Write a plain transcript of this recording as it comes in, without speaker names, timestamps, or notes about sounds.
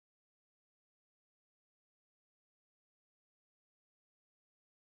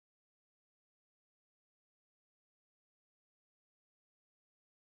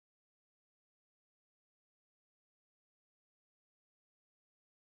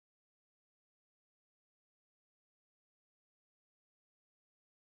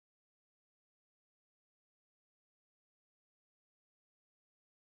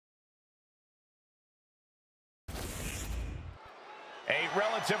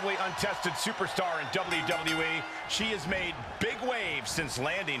relatively untested superstar in WWE. She has made big waves since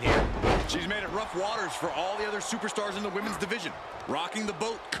landing here. She's made it rough waters for all the other superstars in the women's division. Rocking the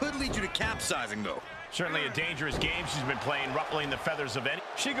boat could lead you to capsizing, though. Certainly a dangerous game she's been playing, ruffling the feathers of any.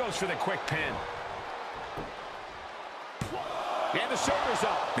 She goes for the quick pin. And the shoulders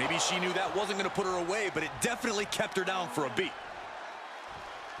up. Maybe she knew that wasn't going to put her away, but it definitely kept her down for a beat.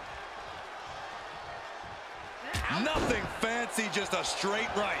 Nothing fancy, just a straight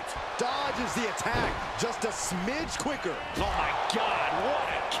right. Dodges the attack, just a smidge quicker. Oh my God, what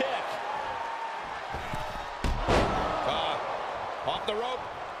a kick. Off the rope.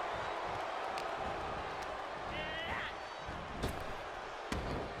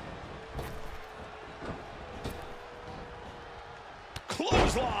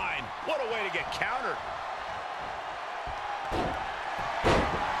 Clothesline. What a way to get countered.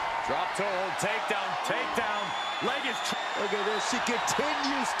 Drop toe hold, takedown, takedown. Leg is... Look at this, she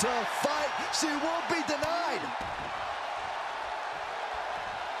continues to fight. She won't be denied.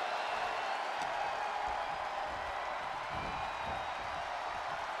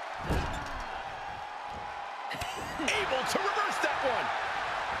 Able to reverse that one.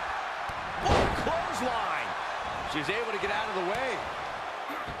 What a clothesline. She's able to get out of the way.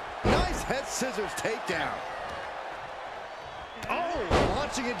 Nice head scissors takedown. Oh,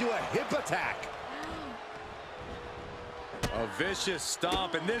 launching into a hip attack. A vicious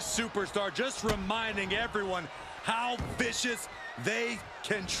stomp, and this superstar just reminding everyone how vicious they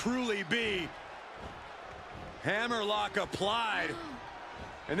can truly be. Hammerlock applied.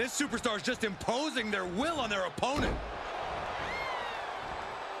 And this superstar is just imposing their will on their opponent.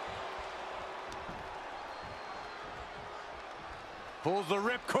 Pulls the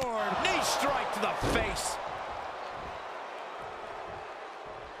ripcord. Knee strike to the face.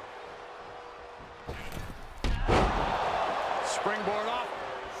 Springboard off.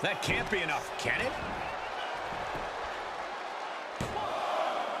 That can't be enough, can it?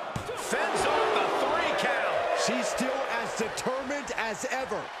 Fends off the 3 count. She's still as determined as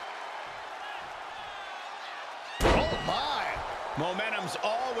ever. Oh, my. Momentum's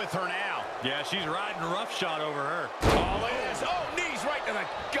all with her now. Yeah, she's riding roughshod over her. Oh, it is. Oh, knees right to the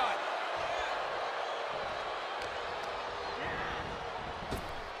gut.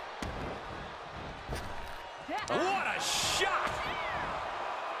 What a shot!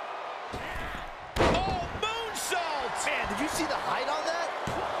 Oh, moonsault! Man, did you see the height on that?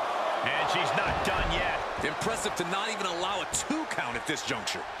 And she's not done yet. Impressive to not even allow a 2 count at this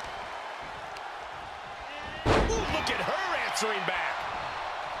juncture. Ooh, look at her answering back.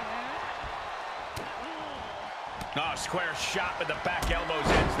 Oh, square shot with the back elbows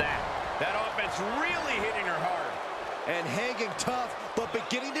ends that. That offense really hitting her hard. And hanging tough, but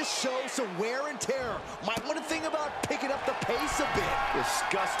beginning to show some wear and tear. Might want to think about picking up the pace a bit.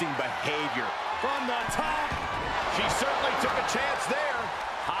 Disgusting behavior. From the top. She certainly took a chance there.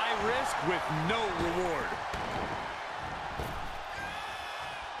 High risk with no reward.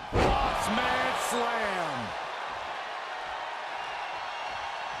 Bossman slam.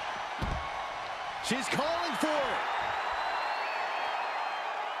 She's calling for it.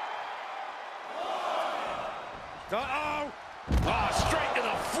 Uh-oh. Oh, straight to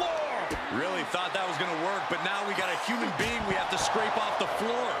the floor. Really thought that was going to work, but now we got a human being we have to scrape off the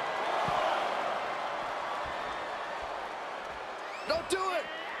floor. Don't do it.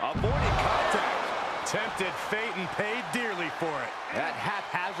 Avoiding contact. Tempted fate and paid dearly for it. That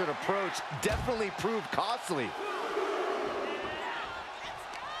haphazard approach definitely proved costly.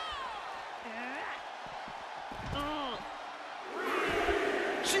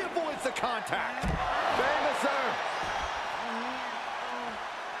 She avoids the contact. Famous serve.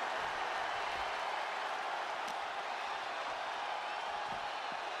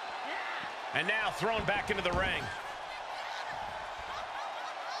 And now thrown back into the ring.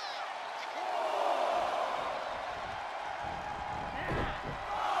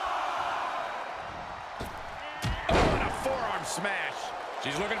 Oh, and a forearm smash.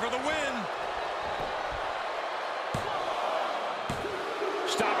 She's looking for the win.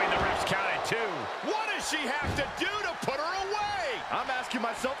 Stopping the ref's count at 2. What does she have to do to put her away? I'm asking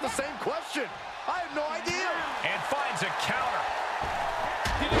myself the same question. I have no idea. And finds a counter.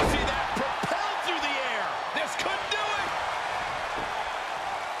 Did you see that? Propelled through the air. This could do it.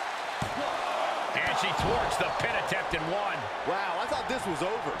 And she thwarts the pin attempt in 1. Wow, I thought this was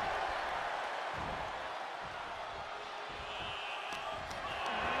over.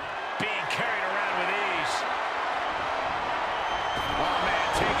 Being carried around with ease. Oh, man,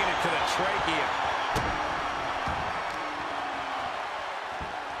 taking it to the trachea.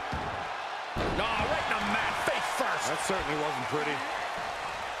 Oh, right in the mat, face first. That certainly wasn't pretty.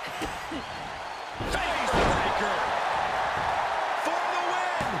 Face breaker. For the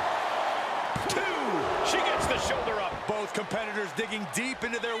win. 2. She gets the shoulder up. Both competitors digging deep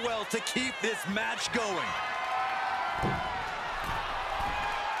into their well to keep this match going.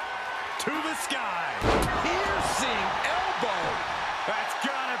 To the sky. Piercing elbow. That's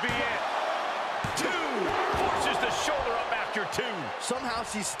gotta be it. 2. Forces the shoulder up after 2. Somehow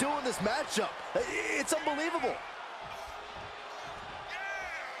she's still in this matchup. It's unbelievable.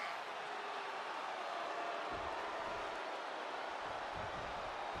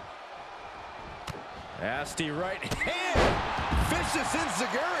 Nasty right hand. Vicious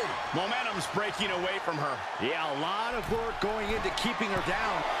enziguri. Momentum's breaking away from her. Yeah, a lot of work going into keeping her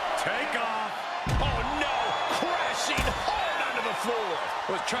down. Take off. Oh no! Crashing hard onto the floor.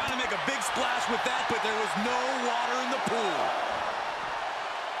 Was trying to make a big splash with that, but there was no water in the pool.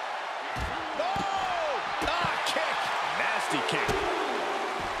 Oh! Ah, kick. Nasty kick.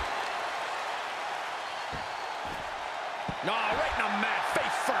 No, right in the mat,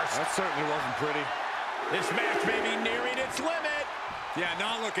 face first. That certainly wasn't pretty. This match may be nearing its limit. Yeah,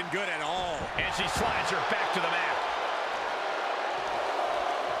 not looking good at all. And she slides her back to the mat.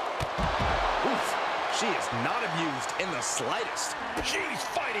 Oof. She is not amused in the slightest. She's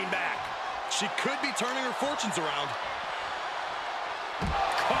fighting back. She could be turning her fortunes around.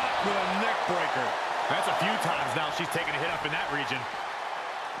 Caught with a neck breaker. That's a few times now she's taken a hit up in that region.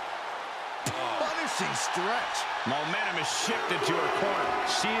 Punishing stretch. Momentum is shifted to her corner.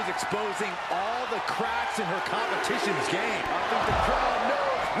 She is exposing all the cracks in her competition's game. I think the crowd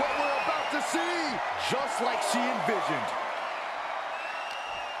knows what we're about to see, just like she envisioned.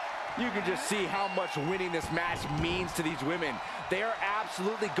 You can just see how much winning this match means to these women. They are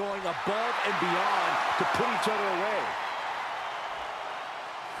absolutely going above and beyond to put each other away.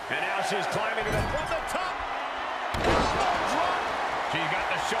 And now she's climbing to from the top. Elbow drop. She's got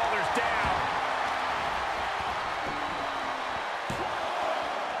the shoulders down.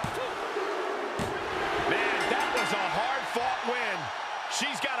 Man, that was a hard-fought win.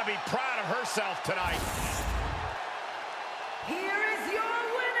 She's got to be proud of herself tonight. Here is your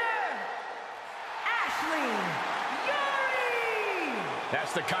winner, Yuuki!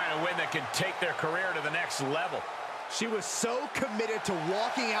 That's the kind of win that can take their career to the next level. She was so committed to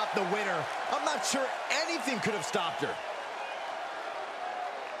walking out the winner. I'm not sure anything could have stopped her.